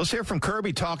 Let's hear from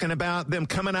Kirby talking about them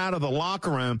coming out of the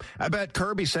locker room. I bet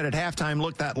Kirby said at halftime,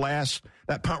 look, that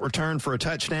punt return for a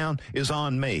touchdown is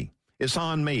on me. It's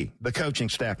on me, the coaching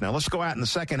staff. Now let's go out in the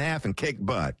second half and kick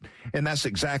butt. And that's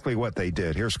exactly what they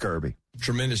did. Here's Kirby.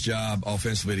 Tremendous job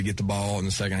offensively to get the ball in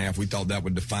the second half. We thought that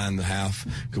would define the half.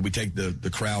 Could we take the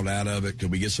crowd out of it?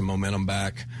 Could we get some momentum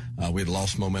back? We had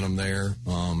lost momentum there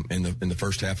in the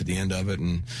first half at the end of it.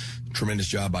 And tremendous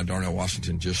job by Darnell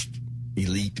Washington, just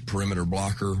elite perimeter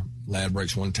blocker. Ladd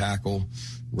breaks one tackle.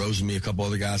 Rose and me, a couple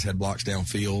other guys had blocks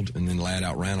downfield, and then Ladd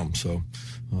outran them. So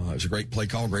it was a great play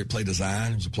call, great play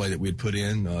design. It was a play that we had put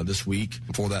in this week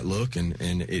for that look, and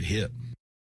it hit.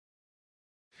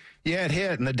 Yeah, it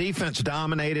hit, and the defense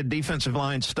dominated, defensive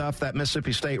line stuff, that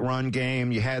Mississippi State run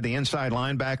game. You had the inside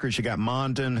linebackers. You got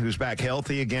Mondon, who's back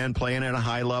healthy again, playing at a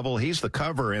high level. He's the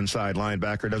cover inside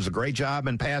linebacker, does a great job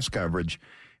in pass coverage.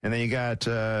 And then you got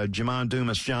Jamon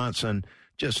Dumas-Johnson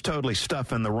just totally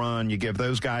stuffing the run. You give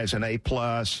those guys an A+.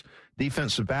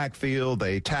 Defensive backfield,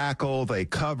 they tackle, they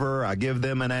cover. I give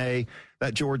them an A.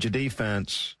 That Georgia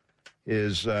defense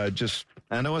is just,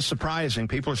 I know it's surprising.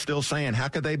 People are still saying, how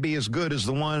could they be as good as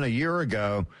the one a year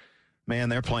ago? Man,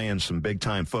 they're playing some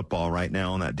big-time football right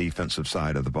now on that defensive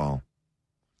side of the ball.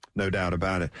 No doubt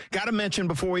about it. Got to mention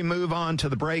before we move on to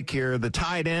the break here, the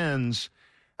tight ends,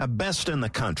 best in the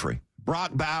country.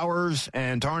 Brock Bowers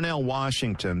and Darnell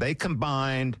Washington, they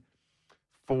combined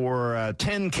for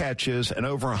 10 catches and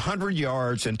over 100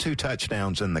 yards and 2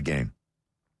 touchdowns in the game.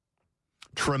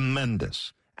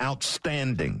 Tremendous,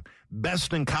 outstanding,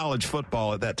 best in college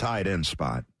football at that tight end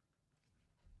spot.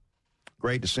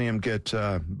 Great to see him get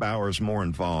Bowers more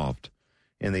involved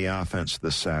in the offense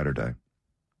this Saturday.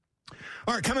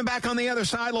 All right, coming back on the other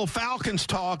side, a little Falcons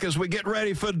talk as we get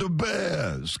ready for the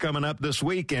Bears coming up this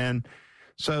weekend.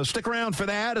 So stick around for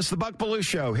that. It's the Buck Belue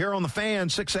Show here on the Fan,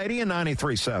 680 and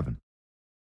 93.7.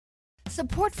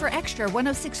 Support for Extra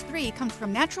 106.3 comes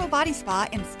from Natural Body Spa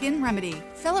and Skin Remedy,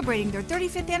 celebrating their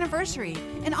 35th anniversary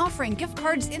and offering gift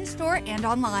cards in-store and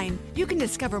online. You can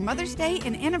discover Mother's Day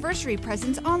and anniversary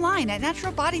presents online at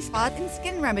Natural Body Spa and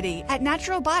Skin Remedy at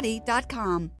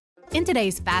naturalbody.com. In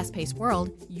today's fast-paced world,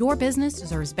 your business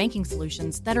deserves banking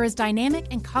solutions that are as dynamic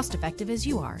and cost-effective as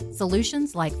you are.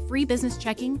 Solutions like free business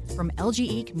checking from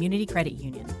LGE Community Credit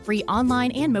Union, free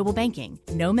online and mobile banking,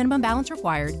 no minimum balance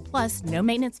required, plus no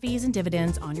maintenance fees and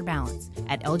dividends on your balance.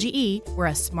 At LGE, we're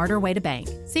a smarter way to bank.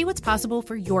 See what's possible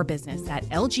for your business at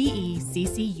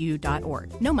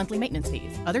lgeccu.org. No monthly maintenance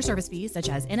fees. Other service fees such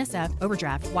as NSF,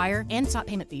 overdraft, wire, and stop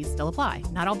payment fees still apply.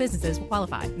 Not all businesses will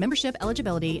qualify. Membership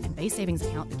eligibility and base savings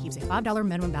account that keeps a $5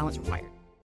 minimum balance required.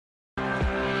 It's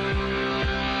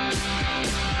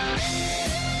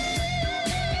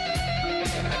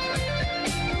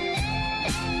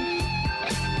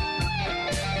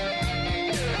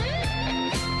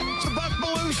the Buck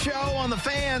Belue Show on the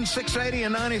Fan, 680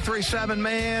 and 93.7.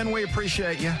 Man, we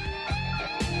appreciate you.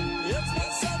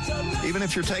 Even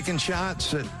if you're taking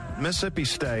shots at Mississippi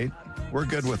State, we're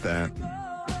good with that.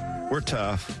 We're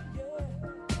tough.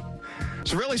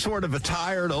 It's really sort of a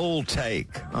tired old take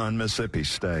on Mississippi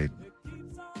State.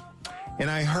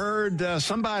 And I heard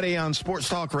somebody on Sports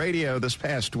Talk Radio this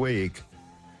past week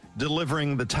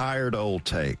delivering the tired old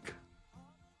take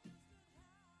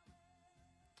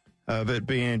of it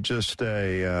being just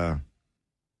a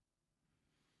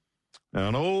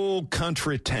An old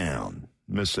country town,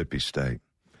 Mississippi State.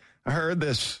 I heard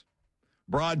this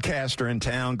broadcaster in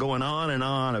town going on and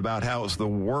on about how it's the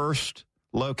worst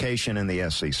location in the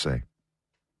SEC.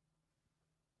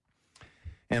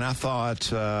 And I thought,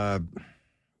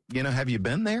 have you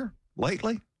been there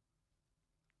lately?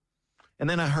 And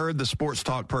then I heard the sports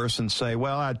talk person say,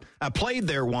 well, I played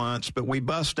there once, but we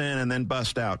bust in and then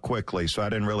bust out quickly, so I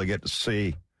didn't really get to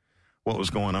see what was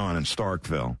going on in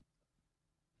Starkville.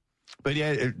 But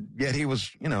yet he was,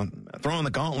 throwing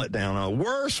the gauntlet down on the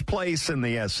worst place in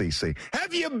the SEC.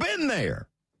 Have you been there?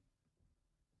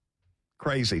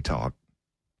 Crazy talk.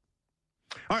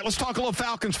 All right, let's talk a little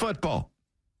Falcons football.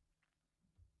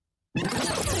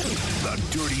 The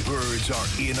Dirty Birds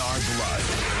are in our blood.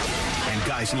 And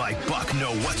guys like Buck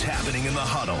know what's happening in the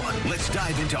huddle. Let's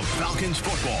dive into Falcons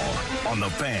football on The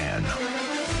Fan.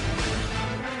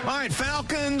 All right,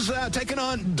 Falcons taking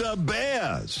on the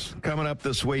Bears coming up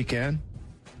this weekend.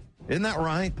 Isn't that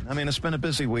right? I mean, it's been a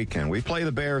busy weekend. We play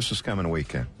the Bears this coming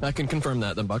weekend. I can confirm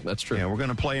that, then, Buck. That's true. Yeah, we're going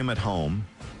to play them at home,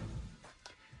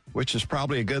 which is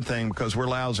probably a good thing because we're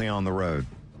lousy on the road.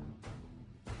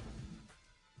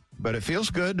 But it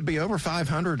feels good to be over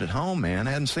 500 at home, man.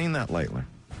 I hadn't seen that lately.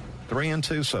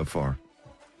 3-2 so far.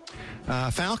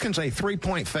 Falcons a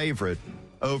 3-point favorite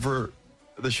over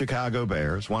the Chicago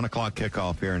Bears. 1 o'clock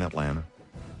kickoff here in Atlanta.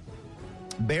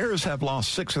 Bears have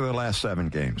lost 6 of their last 7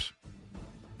 games.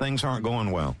 Things aren't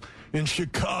going well in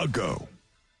Chicago.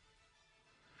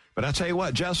 But I tell you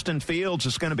what, Justin Fields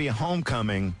is going to be a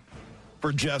homecoming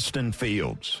for Justin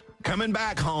Fields. Coming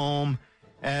back home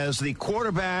as the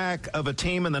quarterback of a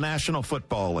team in the National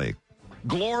Football League.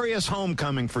 Glorious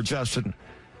homecoming for Justin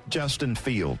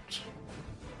Fields,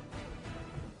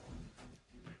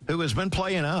 who has been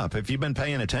playing up, if you've been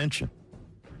paying attention.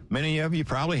 Many of you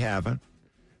probably haven't.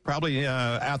 Probably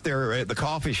out there at the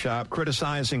coffee shop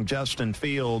criticizing Justin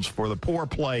Fields for the poor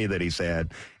play that he's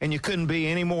had, and you couldn't be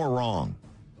any more wrong.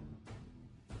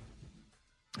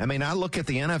 I mean, I look at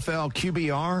the NFL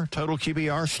QBR, total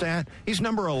QBR stat. He's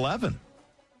number 11.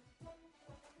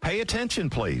 Pay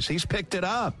attention, please. He's picked it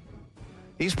up.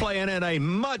 He's playing at a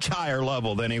much higher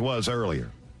level than he was earlier.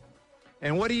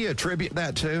 And what do you attribute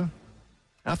that to?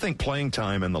 I think playing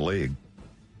time in the league.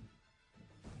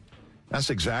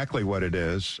 That's exactly what it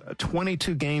is.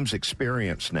 22 games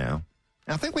experience now.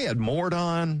 I think we had Mort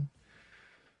on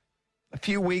a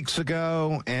few weeks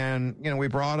ago, and, we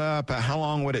brought up how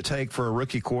long would it take for a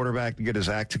rookie quarterback to get his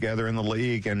act together in the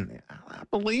league, and I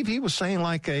believe he was saying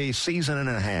like a season and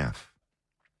a half.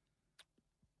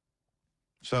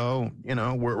 So,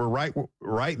 we're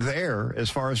right there as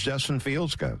far as Justin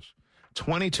Fields goes.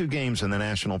 22 games in the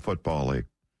National Football League.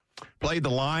 Played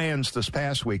the Lions this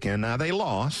past weekend. Now, they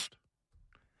lost,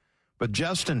 but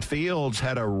Justin Fields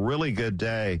had a really good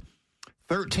day.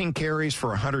 13 carries for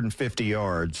 150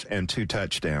 yards and 2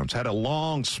 touchdowns. Had a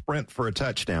long sprint for a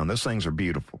touchdown. Those things are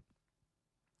beautiful.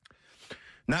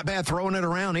 Not bad throwing it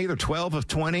around either. 12 of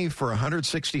 20 for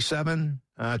 167,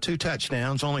 2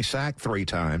 touchdowns, only sacked 3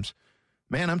 times.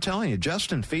 Man, I'm telling you,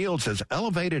 Justin Fields has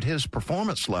elevated his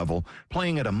performance level,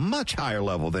 playing at a much higher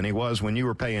level than he was when you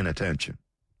were paying attention.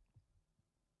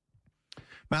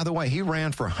 By the way, he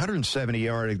ran for 170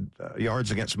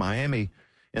 yards against Miami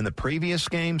in the previous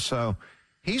game, so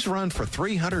he's run for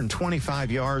 325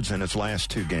 yards in his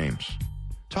last 2 games.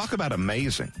 Talk about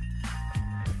amazing.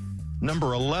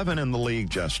 Number 11 in the league,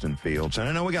 Justin Fields. And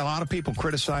I know we got a lot of people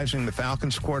criticizing the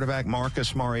Falcons quarterback,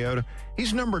 Marcus Mariota.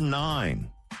 He's number 9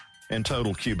 in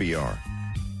total QBR.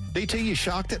 DT, you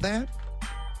shocked at that?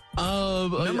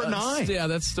 Number 9. Yeah,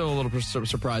 that's still a little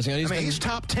surprising. He's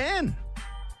top 10.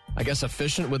 I guess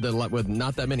efficient with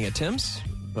not that many attempts,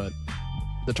 but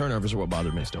the turnovers are what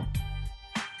bothered me still.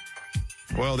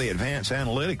 Well, the advanced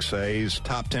analytics say he's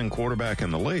top 10 quarterback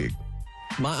in the league.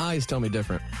 My eyes tell me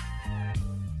different.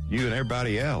 You and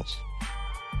everybody else.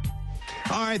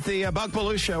 All right, the Buck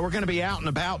Belue Show. We're going to be out and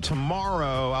about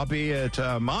tomorrow. I'll be at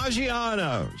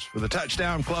Maggiano's for the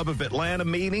Touchdown Club of Atlanta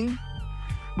meeting.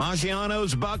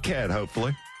 Maggiano's Buckhead,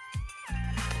 hopefully.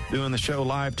 Doing the show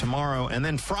live tomorrow. And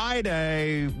then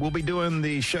Friday, we'll be doing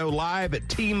the show live at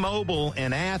T-Mobile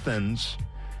in Athens.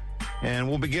 And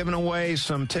we'll be giving away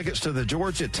some tickets to the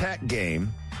Georgia Tech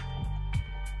game.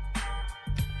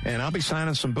 And I'll be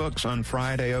signing some books on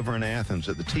Friday over in Athens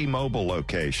at the T-Mobile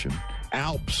location,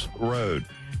 Alps Road.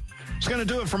 It's going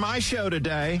to do it for my show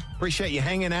today. Appreciate you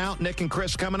hanging out. Nick and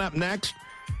Chris coming up next.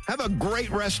 Have a great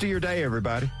rest of your day,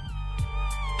 everybody.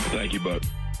 Thank you, Buck.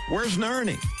 Where's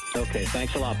Nerney? Okay,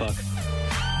 thanks a lot, Buck.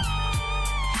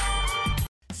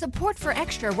 Support for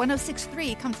Extra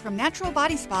 106.3 comes from Natural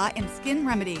Body Spa and Skin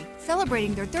Remedy,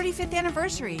 celebrating their 35th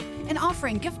anniversary and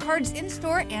offering gift cards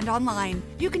in-store and online.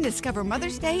 You can discover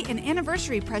Mother's Day and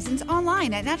anniversary presents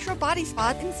online at Natural Body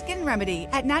Spa and Skin Remedy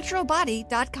at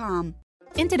naturalbody.com.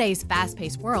 In today's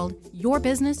fast-paced world, your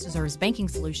business deserves banking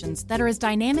solutions that are as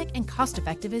dynamic and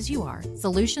cost-effective as you are.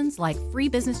 Solutions like free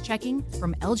business checking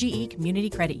from LGE Community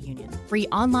Credit Union, free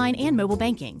online and mobile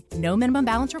banking, no minimum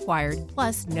balance required,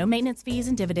 plus no maintenance fees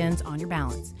and dividends on your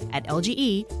balance. At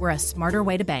LGE, we're a smarter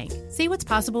way to bank. See what's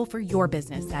possible for your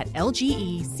business at lgeccu.org.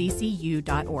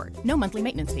 No monthly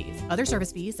maintenance fees. Other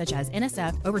service fees such as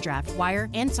NSF, overdraft, wire,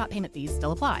 and stop payment fees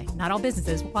still apply. Not all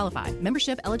businesses will qualify.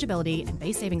 Membership eligibility and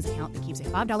base savings account that keeps a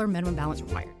 $5 minimum balance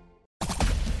required.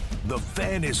 The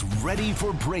Fan is ready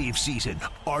for Brave season.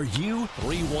 Are you?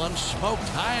 3-1 smoked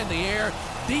high in the air,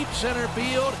 deep center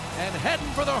field, and heading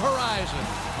for the horizon.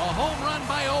 A home run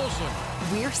by Olsen.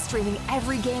 We're streaming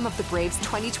every game of the Braves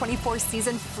 2024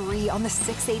 season free on the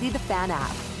 680 The Fan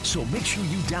app. So make sure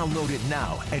you download it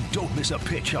now and don't miss a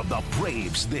pitch of the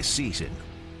Braves this season.